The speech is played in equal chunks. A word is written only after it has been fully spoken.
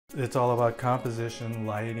It's all about composition,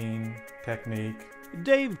 lighting, technique.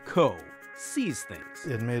 Dave Coe sees things.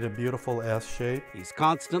 It made a beautiful S shape. He's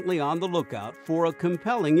constantly on the lookout for a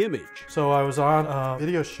compelling image. So I was on a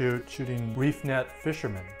video shoot shooting reef net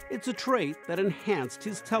fishermen. It's a trait that enhanced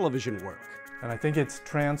his television work. And I think it's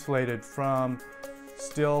translated from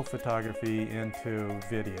still photography into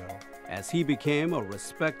video. As he became a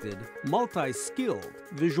respected, multi-skilled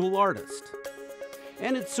visual artist.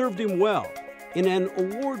 And it served him well in an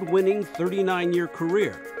award-winning 39-year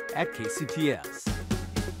career at KCTS.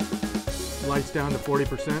 Lights down to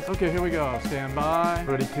 40%. Okay, here we go. Stand by.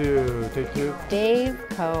 Ready, two. Take two. Dave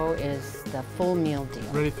Coe is the full meal deal.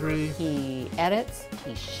 Ready, three. He edits,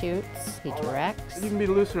 he shoots, he directs. You can be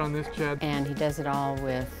looser on this, Chad. And he does it all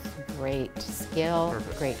with great skill,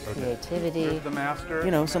 great creativity. There's the master.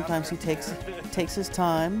 You know, sometimes he takes his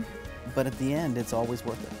time, but at the end, it's always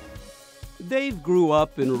worth it. Dave grew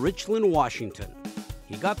up in Richland, Washington.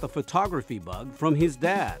 He got the photography bug from his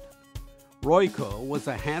dad. Roy Coe was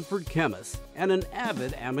a Hanford chemist and an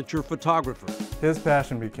avid amateur photographer. His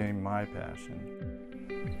passion became my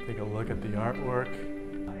passion. Take a look at the artwork.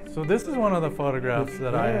 So this is one of the photographs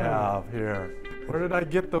that I have here. Where did I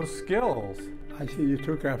get those skills? I see you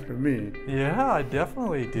took after me. Yeah, I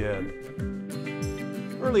definitely did.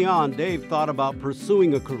 Early on, Dave thought about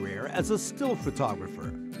pursuing a career as a still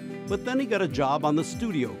photographer. But then he got a job on the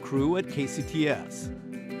studio crew at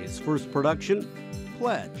KCTS. His first production,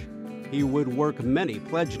 Pledge. He would work many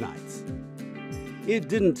pledge nights. It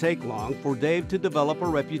didn't take long for Dave to develop a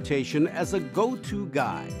reputation as a go-to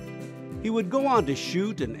guy. He would go on to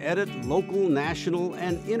shoot and edit local, national,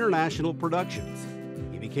 and international productions.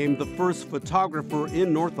 He became the first photographer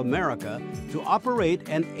in North America to operate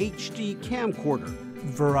an HD camcorder.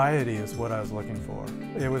 Variety is what I was looking for.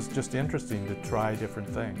 It was just interesting to try different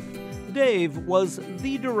things. Dave was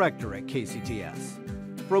the director at KCTS.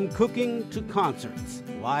 From cooking to concerts,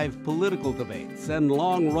 live political debates, and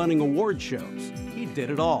long-running award shows, he did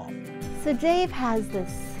it all. So Dave has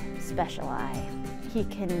this special eye. He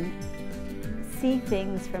can see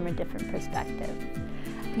things from a different perspective.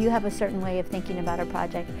 If you have a certain way of thinking about a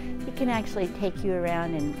project, he can actually take you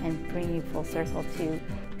around and bring you full circle to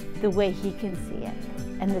the way he can see it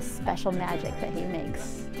and the special magic that he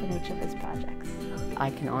makes in each of his projects.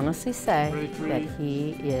 I can honestly say that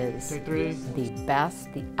he is the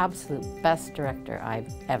best, the absolute best director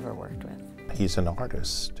I've ever worked with. He's an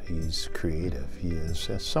artist, he's creative, he is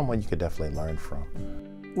someone you could definitely learn from.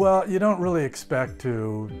 Well, you don't really expect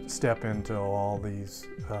to step into all these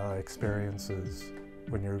experiences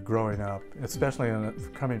when you're growing up, especially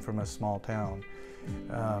coming from a small town.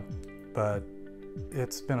 But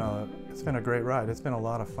it's been a great ride. It's been a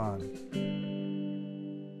lot of fun.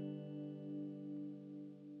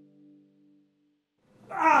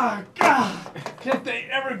 Ah, God! Can't they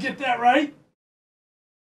ever get that right?